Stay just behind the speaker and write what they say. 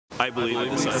I believe in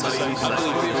decisive. I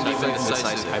believe in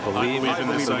decisive. I believe in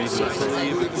decisive. I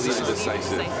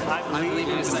believe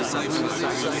in decisive. I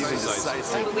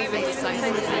believe in decisive.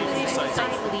 I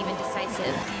believe in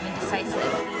decisive.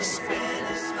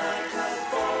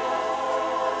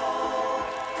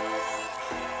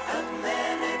 And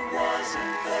then it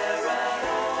wasn't there at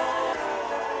all.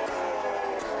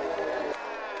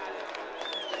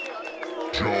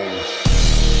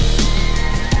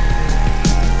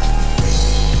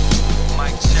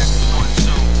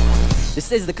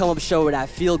 This is the come up show where that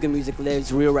feel good music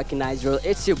lives, real recognized real.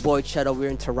 It's your boy Cheddar. We're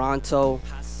in Toronto.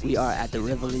 We are at the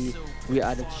Rivoli. We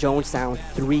are at the Jonestown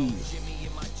 3.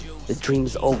 The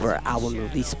Dream's Over album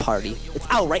release party. It's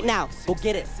out right now. Go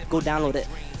get it. Go download it.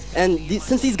 And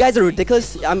since these guys are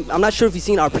ridiculous, I'm not sure if you've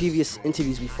seen our previous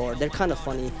interviews before. They're kind of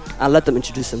funny. I'll let them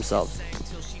introduce themselves.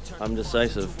 I'm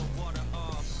Decisive.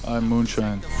 I'm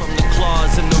Moonshine. From the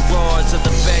claws and the roars of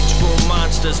the bedroom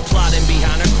monsters plotting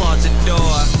behind her closet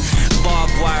door.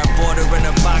 Barbed wire border in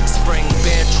a box spring,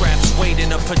 bear traps wait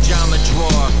in a pajama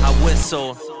drawer. I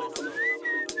whistle.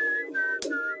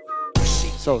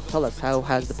 So tell us, how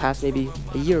has the past maybe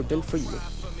a year been for you?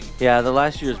 Yeah, the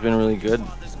last year's been really good.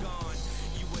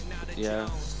 Yeah,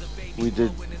 we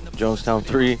did Jonestown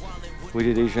 3, we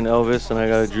did Asian Elvis, and I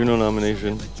got a Juno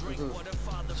nomination.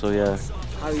 So yeah.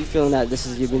 How are you feeling that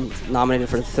you've been nominated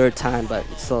for the third time, but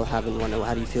still haven't won?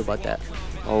 How do you feel about that?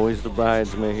 Always the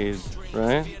bridesmaid,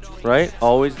 right? Right?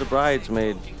 Always the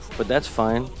bridesmaid. But that's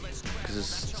fine, because it's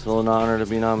still an honor to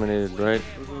be nominated, right?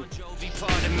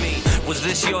 Was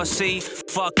this your seat?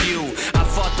 Fuck you. I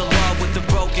fought the law with the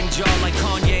broken jaw like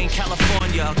Kanye in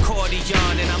California.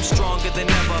 Accordion, and I'm stronger than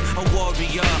ever. A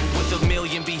warrior with a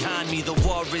million behind me. The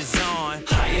war is on.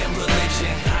 I am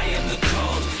religion. I am the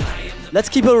code. Let's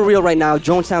keep it real right now.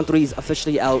 Jonestown 3 is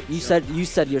officially out. You said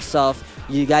yourself,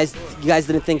 you guys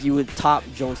didn't think you would top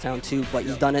Jonestown 2, but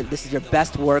you've done it. This is your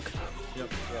best work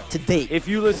to date. If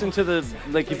you listen to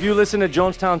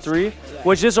Jonestown 3,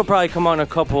 which this will probably come out in a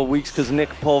couple of weeks because Nick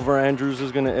Pulver Andrews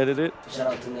is gonna edit it. Shout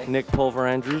out to Nick. Nick Pulver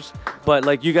Andrews. But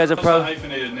like you guys have probably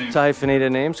It's a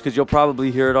hyphenated name. because you'll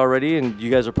probably hear it already, and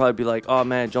you guys will probably be like, oh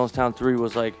man, Jonestown 3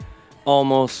 was like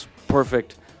almost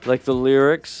perfect. Like the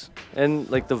lyrics and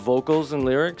like the vocals and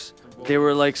lyrics, they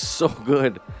were like so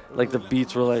good. Like the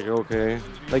beats were like okay,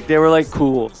 like they were like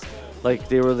cool, like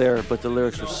they were there, but the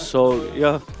lyrics were so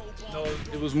yeah. No,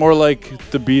 it was more like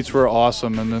the beats were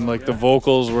awesome, and then like the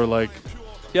vocals were like,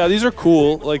 yeah, these are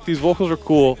cool. Like these vocals are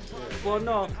cool. Well,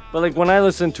 no, but like when I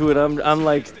listen to it, I'm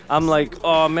like,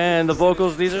 oh man, the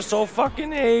vocals, these are so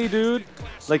fucking A, dude.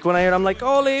 Like when I hear it, I'm like,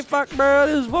 holy fuck, bro,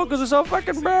 these vocals are so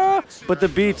fucking bro. But the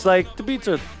beats are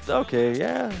okay,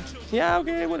 yeah,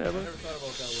 okay, whatever.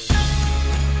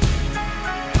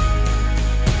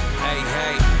 Hey,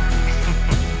 hey.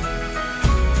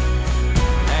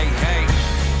 Hey, hey.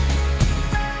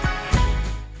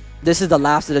 This is the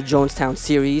last of the Jonestown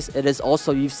series. It is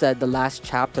also, you've said, the last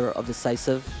chapter of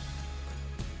Decisive.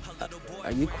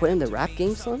 Are you quitting the rap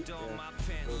game, son?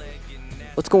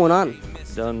 What's going on?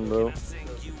 Done, bro.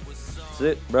 That's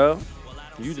it, bro.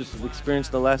 You just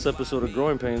experienced the last episode of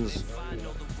Growing Pains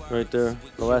right there.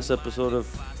 The last episode of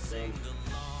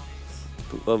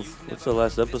what's the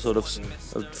last episode of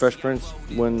Fresh Prince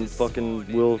when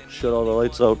fucking Will shut all the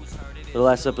lights out. The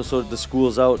last episode of The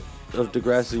School's Out of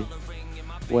Degrassi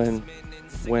when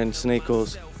Snake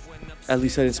goes, at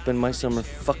least I didn't spend my summer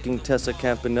fucking Tessa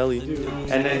Campanelli.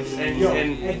 And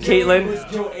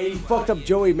Caitlyn. He fucked up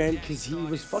Joey, man, because he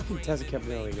was fucking Tessa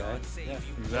Campanelli, guy. Yeah,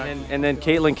 exactly. And then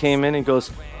Caitlyn came in and goes,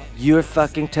 you're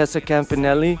fucking Tessa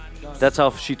Campanelli? That's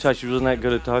how she talked. She wasn't that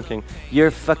good at talking.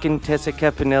 You're fucking Tessa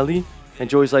Campanelli? And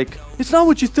Joey's like, it's not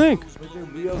what you think. But then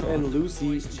Rio and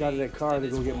Lucy got in a car to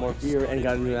go get more beer and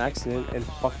got in an accident and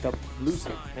fucked up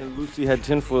Lucy. And Lucy had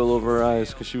tinfoil over her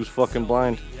eyes because she was fucking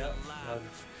blind.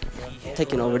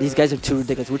 Taking over. These guys are too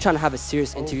ridiculous. We're trying to have a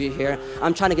serious interview here.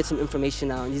 I'm trying to get some information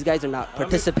now, and these guys are not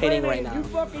participating right now.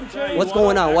 What's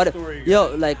going on?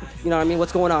 Yo, like, you know what I mean?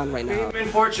 What's going on right now? Fame and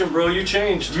fortune, bro. You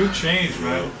changed. You changed,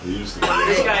 man. This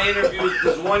guy interviewed,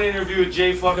 there's one interview with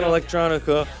Jay fucking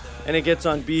Electronica, and it gets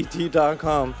on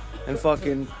BET.com, and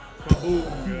fucking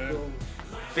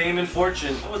Fame and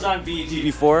Fortune. I was on BET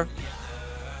before.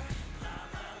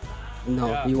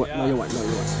 No, you weren't.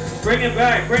 Bring it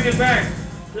back, bring it back.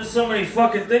 There's so many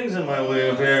fucking things in my way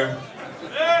up here.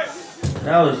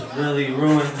 That was really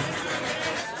ruined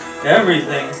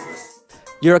everything.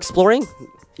 You're exploring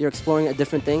a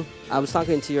different thing. I was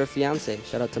talking to your fiance,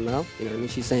 shout out to Mel, you know what I mean?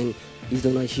 She's saying he's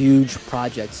doing a huge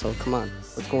project, so come on,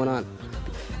 what's going on?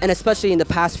 And especially in the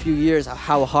past few years,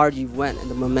 how hard you went and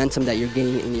the momentum that you're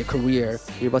gaining in your career,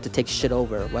 you're about to take shit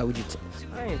over. Why would you?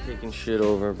 I ain't taking shit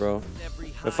over, bro.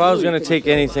 If I was gonna take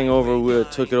anything over, we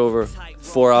would've took it over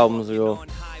 4 albums ago.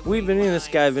 We've been in this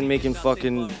guy been making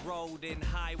fucking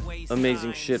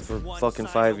amazing shit for fucking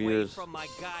 5 years.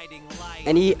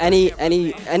 Any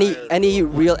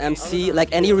real MC, like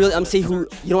any real MC who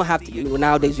you don't have to,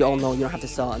 nowadays you all know you don't have to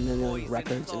sell a million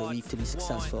records in a week to be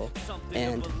successful.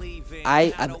 And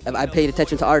I paid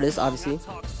attention to artists, obviously,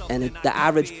 and the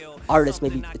average artist,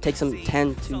 maybe it takes them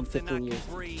 10 to 15 years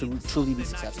to truly be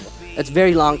successful. It's a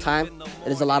very long time.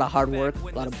 It is a lot of hard work,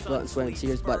 a lot of blood and sweat and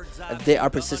tears, but if they are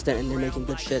persistent and they're making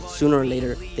good shit, sooner or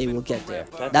later they will get there.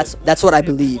 That's what I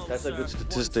believe. That's a good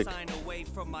statistic.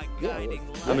 Yeah,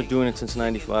 I've been doing it since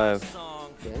 '95.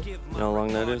 yeah. You know how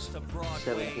long that is?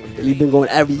 17 years. You've been going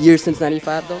every year since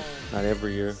 '95 though? Not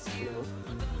every year,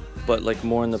 but like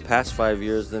more in the past 5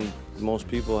 years than most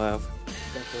people have.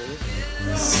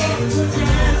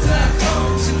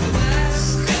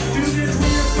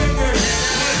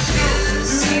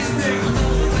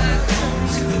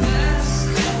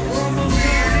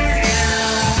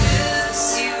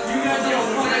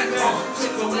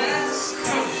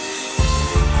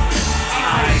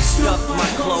 Stuffed my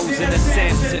clothes in a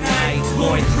Samsonite,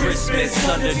 Lord Christmas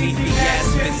underneath the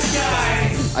aspen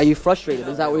sky. Are you frustrated?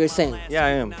 Is that what you're saying? Yeah, I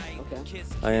am. Okay.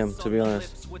 I am, to be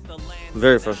honest. I'm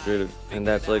very frustrated, and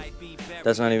that's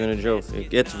not even a joke. It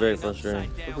gets very frustrating.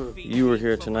 You were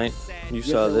here tonight. You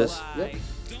saw this. Yep.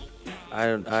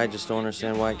 I just don't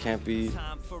understand why it can't be.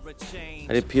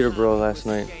 I did Peterborough last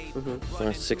night. There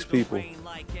were 6 people,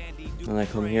 and I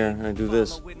come here and I do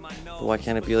this. But why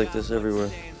can't it be like this everywhere?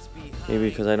 Maybe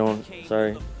because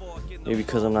Maybe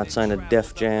because I'm not signed to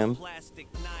Def Jam.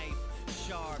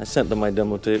 I sent them my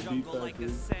demo tape.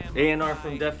 A&R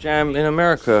from Def Jam in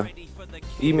America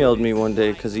emailed me one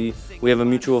day because we have a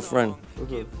mutual friend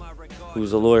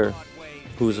who's a lawyer,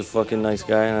 who's a fucking nice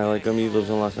guy, and I like him. He lives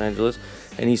in Los Angeles,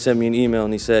 and he sent me an email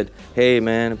and he said, "Hey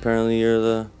man, apparently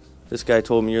this guy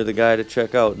told me you're the guy to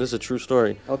check out." This is a true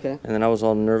story. Okay. And then I was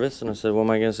all nervous and I said, "What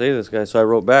am I gonna say to this guy?" So I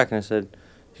wrote back and I said,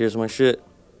 "Here's my shit,"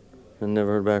 and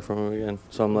never heard back from him again.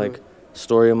 So I'm like,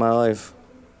 story of my life.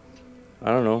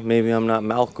 I don't know. Maybe I'm not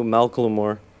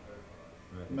Macklemore.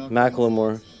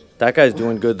 That guy's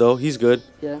doing good though. He's good.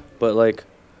 Yeah. But like,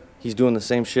 he's doing the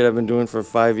same shit I've been doing for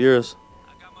 5 years.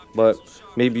 But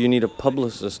maybe you need a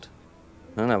publicist.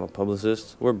 I don't have a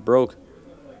publicist. We're broke.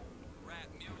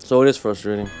 So it is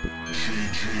frustrating.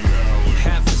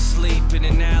 Half asleep in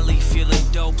an alley, feeling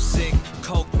dope sick,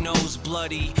 coke nose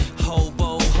bloody,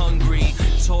 hobo hungry,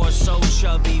 torso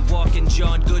chubby, walking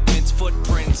John Goodman's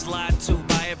footprints, lied to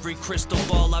by every crystal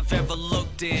ball I've ever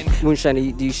looked in.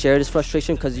 Moonshine, do you share this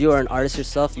frustration? Because you are an artist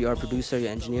yourself, you are a producer, you're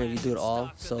an engineer, you do it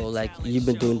all. So like, you've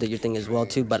been doing your thing as well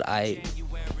too, but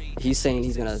he's saying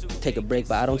he's gonna take a break,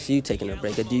 but I don't see you taking a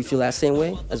break. Do you feel that same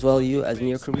way as well, you, as in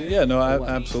your career? Yeah, no,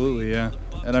 absolutely, yeah.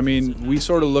 And I mean, we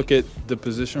sort of look at the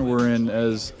position we're in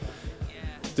as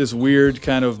this weird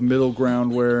kind of middle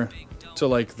ground where, to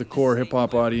like the core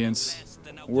hip-hop audience,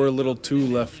 we're a little too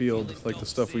left field, like the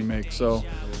stuff we make. So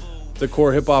the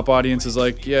core hip-hop audience is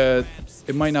like, yeah,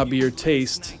 it might not be your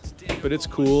taste, but it's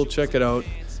cool, check it out.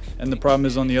 And the problem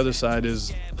is on the other side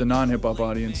is the non-hip-hop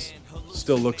audience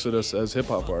still looks at us as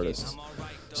hip-hop artists.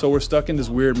 So we're stuck in this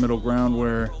weird middle ground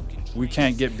where we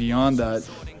can't get beyond that,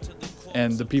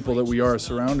 and the people that we are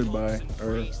surrounded by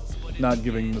are not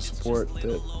giving the support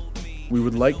that we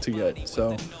would like to get.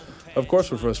 So of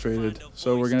course we're frustrated.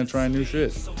 So we're gonna try new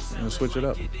shit. We're gonna switch it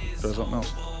up, try something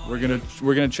else.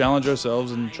 We're gonna challenge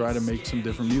ourselves and try to make some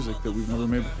different music that we've never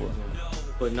made before.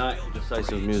 But not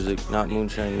decisive music, not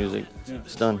moonshine music.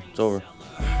 It's done. It's over.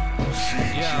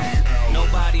 Yeah,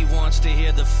 nobody wants to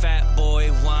hear the fat boy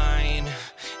whine.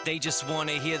 They just want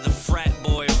to hear the frat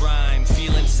boy rhyme.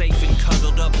 Feeling safe and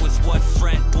cuddled up with what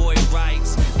frat boy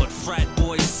writes. But frat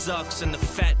boy sucks and the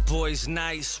fat boy's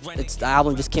nice. The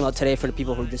album just came out today for the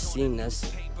people who are just seeing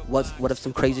this. What if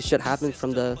some crazy shit happens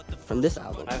from this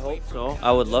album? I hope so.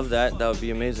 I would love that. That would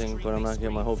be amazing. But I'm not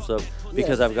getting my hopes up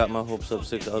because I've got my hopes up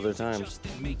 6 other times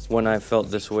when I felt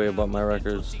this way about my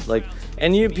records. Like,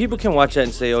 and people can watch that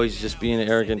and say, "Oh, he's just being an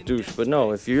arrogant douche." But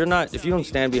no, if you don't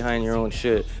stand behind your own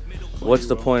shit, what's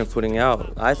the point of putting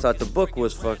out? I thought the book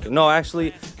was fucking... No,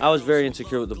 actually, I was very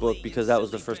insecure with the book because that was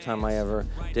the first time I ever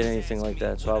did anything like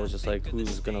that. So I was just like,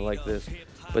 who's gonna like this?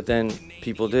 But then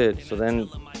people did. So then,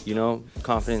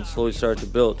 confidence slowly started to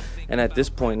build. And at this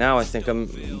point now, I think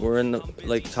we're in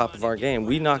the top of our game.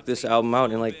 We knocked this album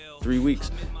out in 3 weeks.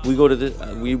 We go to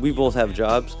we both have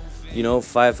jobs.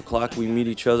 5 o'clock we meet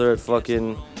each other at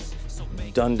fucking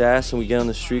Dundas and we get on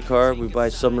the streetcar, we buy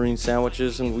submarine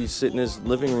sandwiches, and we sit in his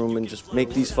living room and just make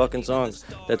these fucking songs.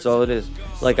 That's all it is.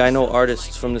 Like, I know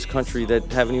artists from this country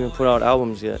that haven't even put out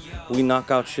albums yet. We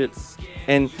knock out shit.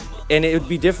 And it would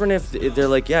be different if they're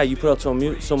like, yeah, you put out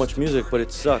so much music, but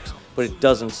it sucks. But it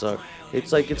doesn't suck.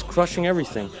 It's like it's crushing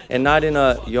everything. And not in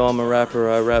a, yo, I'm a rapper,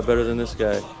 I rap better than this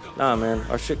guy. Nah, man,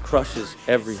 our shit crushes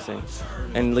everything.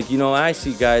 And, like, you know, I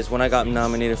see guys, when I got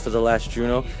nominated for the last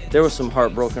Juno, there were some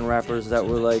heartbroken rappers that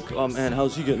were like, oh, man,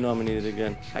 how's he get nominated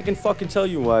again? I can fucking tell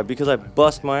you why, because I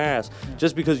bust my ass.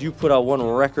 Just because you put out one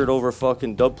record over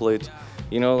fucking dub plates,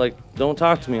 you know, like, don't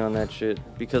talk to me on that shit.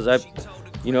 Because I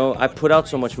put out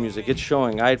so much music, it's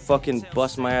showing. I fucking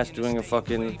bust my ass doing a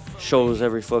fucking shows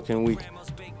every fucking week.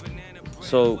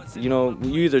 So, you know,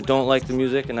 you either don't like the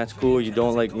music, and that's cool, you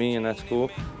don't like me, and that's cool,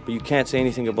 but you can't say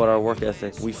anything about our work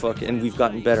ethic. And we've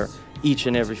gotten better each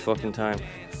and every fucking time.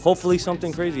 Hopefully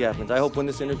something crazy happens. I hope when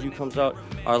this interview comes out,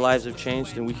 our lives have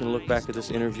changed, and we can look back at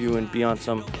this interview and be on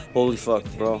some, holy fuck,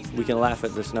 bro, we can laugh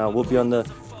at this now. We'll be on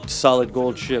the solid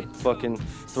gold ship, fucking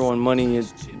throwing money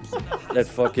at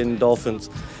fucking dolphins.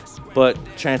 But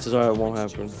chances are it won't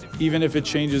happen. Even if it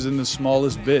changes in the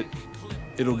smallest bit,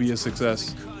 it'll be a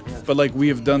success. But like, we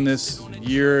have done this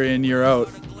year in, year out,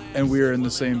 and we are in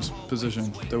the same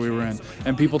position that we were in.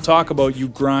 And people talk about you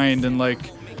grind and like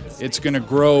it's gonna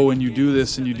grow and you do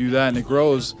this and you do that and it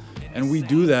grows. And we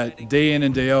do that day in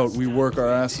and day out. We work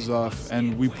our asses off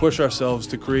and we push ourselves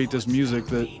to create this music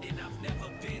that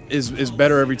is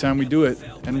better every time we do it.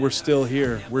 And we're still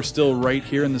here. We're still right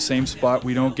here in the same spot.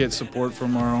 We don't get support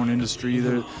from our own industry.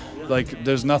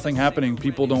 There's nothing happening.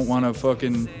 People don't want to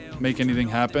fucking make anything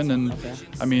happen. And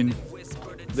I mean,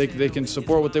 they can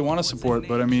support what they want to support.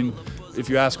 But I mean, if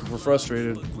you ask if we're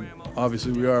frustrated,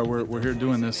 obviously we are. We're here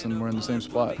doing this and we're in the same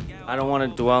spot. I don't want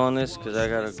to dwell on this because I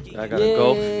gotta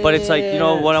go. But it's like, you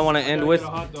know what I want to end with?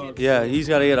 Yeah, he's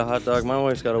gotta get a hot dog. My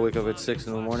wife's gotta wake up at 6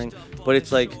 in the morning. But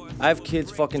it's like, I have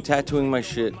kids fucking tattooing my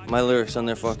shit, my lyrics on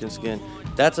their fucking skin.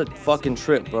 That's a fucking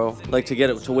trip, bro. Like,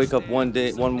 to wake up one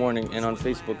morning, and on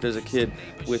Facebook there's a kid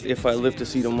with "If I Live to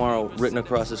See Tomorrow" written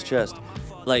across his chest.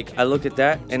 Like, I look at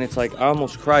that and it's like, I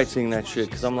almost cried seeing that shit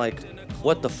because I'm like,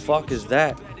 what the fuck is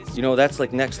that? You know, that's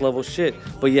like next level shit.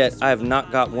 But yet, I have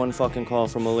not got one fucking call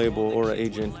from a label or an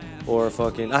agent or a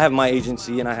fucking. I have my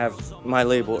agency and I have my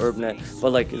label, Urbnet.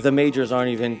 But like, the majors aren't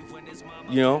even,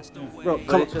 you know. Bro,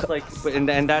 it's just like, and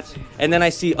then I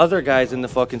see other guys in the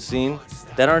fucking scene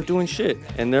that aren't doing shit,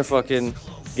 and they're fucking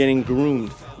getting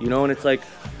groomed, you know. And it's like,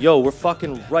 yo, we're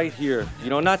fucking right here, you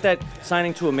know. Not that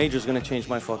signing to a major is gonna change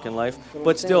my fucking life,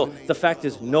 but still, the fact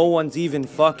is, no one's even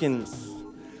fucking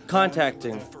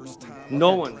contacting.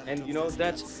 No one. And you know,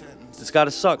 it's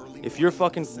gotta suck. If you're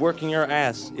fucking working your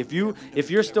ass, if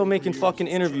you're still making fucking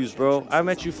interviews, bro. I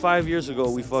met you 5 years ago,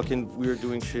 we were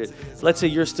doing shit. Let's say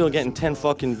you're still getting 10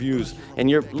 fucking views, and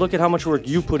look at how much work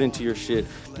you put into your shit.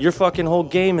 Your fucking whole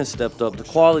game has stepped up, the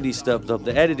quality stepped up,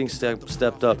 the editing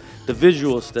stepped up, the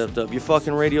visuals stepped up, your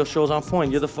fucking radio show's on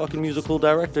point, you're the fucking musical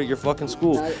director at your fucking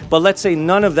school. But let's say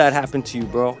none of that happened to you,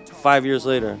 bro. 5 years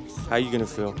later, how you gonna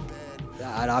feel?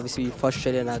 I'd obviously be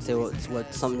frustrated, and I'd say, well,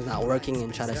 something's not working,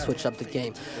 and try to switch up the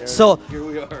game. So, here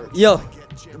we are. Yo,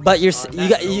 but you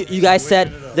guys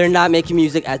said they're not making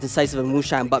music as D-Sisive and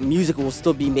Muneshine, but music will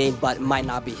still be made, but it might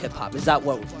not be hip hop. Is that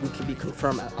what we can be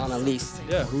confirmed on at least?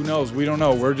 Yeah, who knows? We don't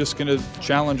know. We're just gonna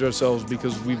challenge ourselves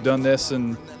because we've done this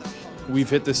and we've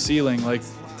hit the ceiling. Like,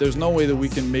 there's no way that we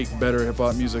can make better hip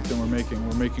hop music than we're making.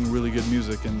 We're making really good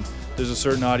music, and there's a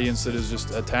certain audience that is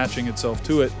just attaching itself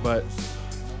to it, but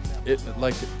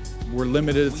we're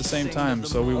limited at the same time,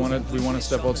 so we want to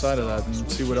step outside of that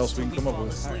and see what else we can come up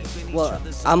with. Well,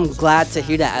 I'm glad to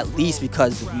hear that, at least,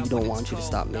 because we don't want you to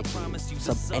stop making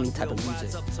any type of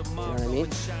music. You know what I mean?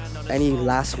 Any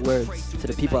last words to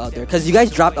the people out there? Because you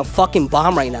guys dropped a fucking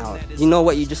bomb right now. You know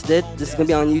what you just did? This is gonna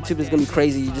be on YouTube. This is gonna be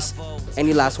crazy.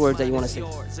 Any last words that you want to say?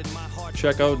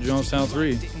 Check out Jonestown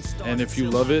 3, and if you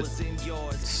love it,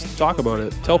 talk about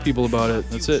it. Tell people about it.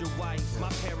 That's it.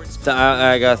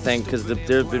 I gotta thank, because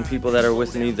there have been people that are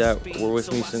with me that were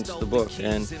with me since the book,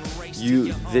 and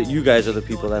you guys are the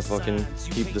people that fucking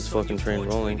keep this fucking train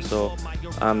rolling. So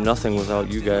I'm nothing without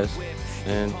you guys,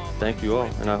 and thank you all.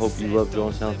 And I hope you love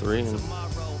Jonestown 3, and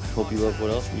I hope you love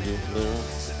what else we do later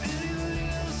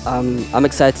on. I'm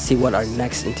excited to see what our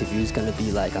next interview is gonna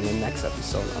be like on the next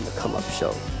episode on the Come Up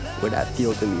Show, where that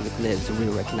Feel Good Music lives. We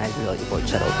recognize real, your boy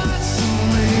Cheto. Peace.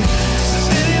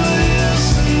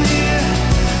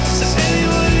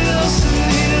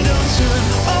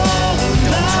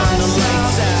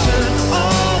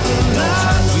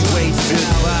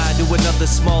 Another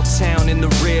small town in the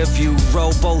rear view. you.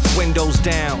 Roll both windows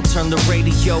down, turn the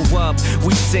radio up.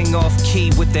 We sing off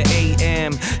key with the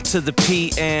AM to the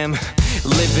PM.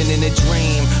 Living in a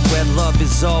dream where love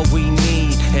is all we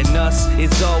need and us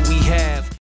is all we have.